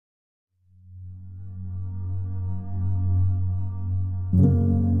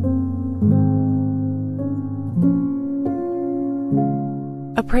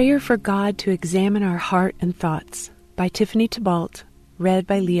Prayer for God to Examine Our Heart and Thoughts by Tiffany Tybalt, read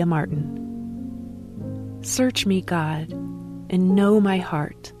by Leah Martin. Search me, God, and know my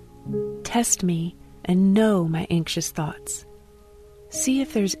heart. Test me and know my anxious thoughts. See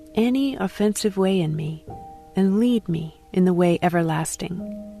if there's any offensive way in me, and lead me in the way everlasting.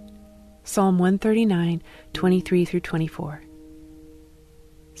 Psalm 139, 23 through 24.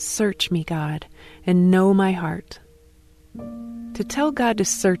 Search me, God, and know my heart. To tell God to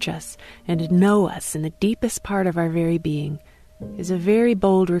search us and to know us in the deepest part of our very being is a very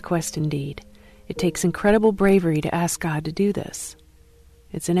bold request indeed. It takes incredible bravery to ask God to do this.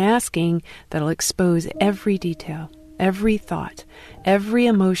 It's an asking that'll expose every detail, every thought, every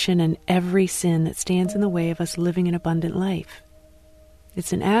emotion, and every sin that stands in the way of us living an abundant life.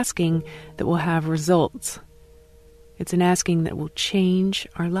 It's an asking that will have results. It's an asking that will change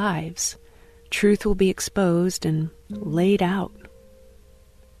our lives. Truth will be exposed and laid out.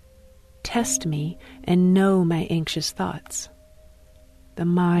 Test me and know my anxious thoughts. The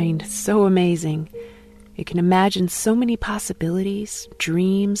mind, so amazing. It can imagine so many possibilities,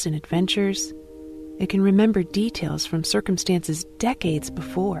 dreams, and adventures. It can remember details from circumstances decades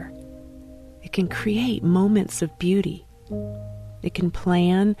before. It can create moments of beauty. It can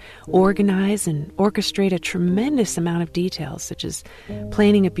plan, organize, and orchestrate a tremendous amount of details, such as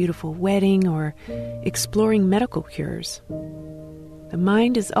planning a beautiful wedding or exploring medical cures. The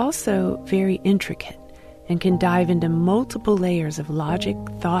mind is also very intricate and can dive into multiple layers of logic,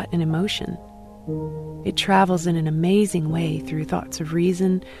 thought, and emotion. It travels in an amazing way through thoughts of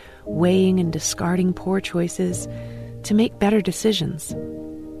reason, weighing and discarding poor choices to make better decisions.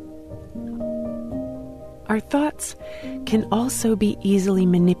 Our thoughts can also be easily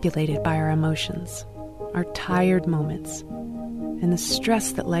manipulated by our emotions, our tired moments, and the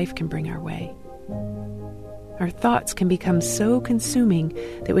stress that life can bring our way. Our thoughts can become so consuming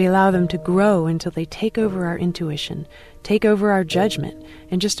that we allow them to grow until they take over our intuition, take over our judgment,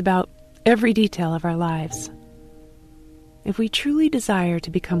 and just about every detail of our lives. If we truly desire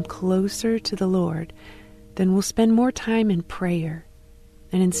to become closer to the Lord, then we'll spend more time in prayer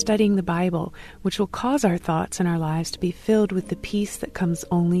and in studying the Bible, which will cause our thoughts and our lives to be filled with the peace that comes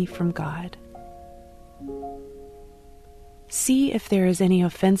only from God. See if there is any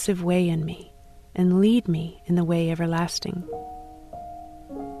offensive way in me, and lead me in the way everlasting.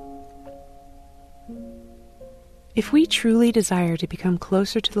 If we truly desire to become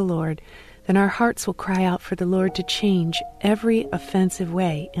closer to the Lord, then our hearts will cry out for the Lord to change every offensive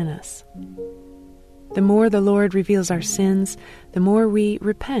way in us. The more the Lord reveals our sins, the more we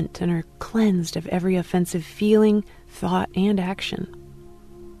repent and are cleansed of every offensive feeling, thought, and action.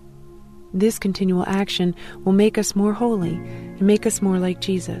 This continual action will make us more holy and make us more like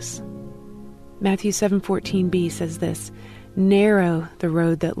Jesus. Matthew 7:14b says this, "Narrow the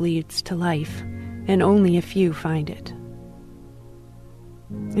road that leads to life, and only a few find it."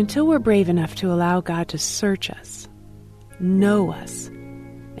 Until we're brave enough to allow God to search us, know us,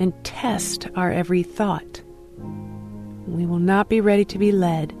 and test our every thought, we will not be ready to be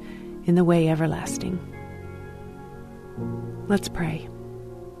led in the way everlasting. Let's pray.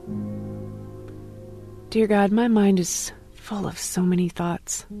 Dear God, my mind is full of so many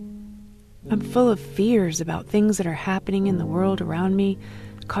thoughts. I'm full of fears about things that are happening in the world around me,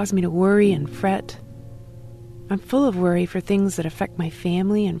 cause me to worry and fret. I'm full of worry for things that affect my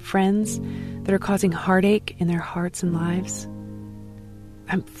family and friends, that are causing heartache in their hearts and lives.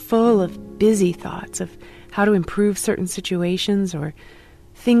 I'm full of busy thoughts of how to improve certain situations or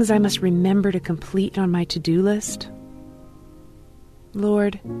things I must remember to complete on my to-do list.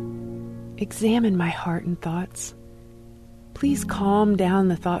 Lord, examine my heart and thoughts. Please calm down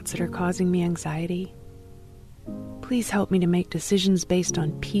the thoughts that are causing me anxiety. Please help me to make decisions based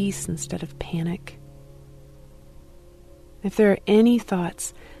on peace instead of panic. If there are any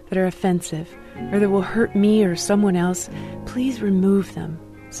thoughts that are offensive or that will hurt me or someone else, please remove them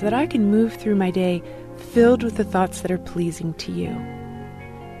so that I can move through my day filled with the thoughts that are pleasing to you.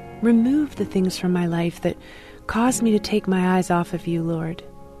 Remove the things from my life that cause me to take my eyes off of you, Lord.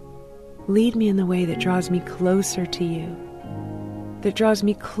 Lead me in the way that draws me closer to you, that draws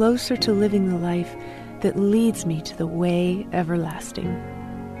me closer to living the life that leads me to the way everlasting.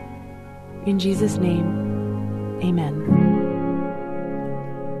 In Jesus' name, amen.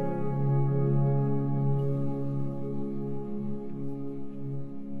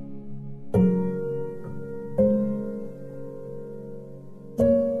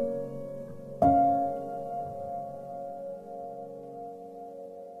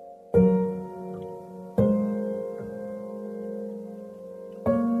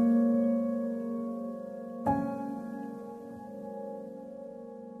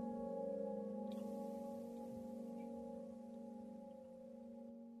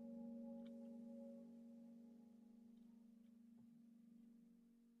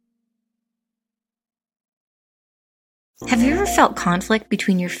 Have you ever felt conflict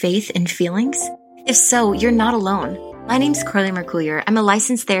between your faith and feelings? If so, you're not alone. My name's Carly Mercoulier. I'm a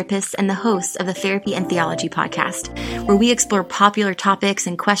licensed therapist and the host of the Therapy and Theology podcast, where we explore popular topics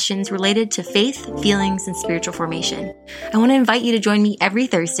and questions related to faith, feelings, and spiritual formation. I want to invite you to join me every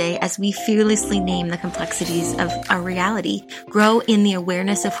Thursday as we fearlessly name the complexities of our reality, grow in the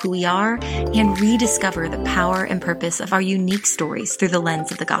awareness of who we are, and rediscover the power and purpose of our unique stories through the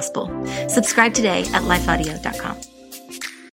lens of the gospel. Subscribe today at lifeaudio.com.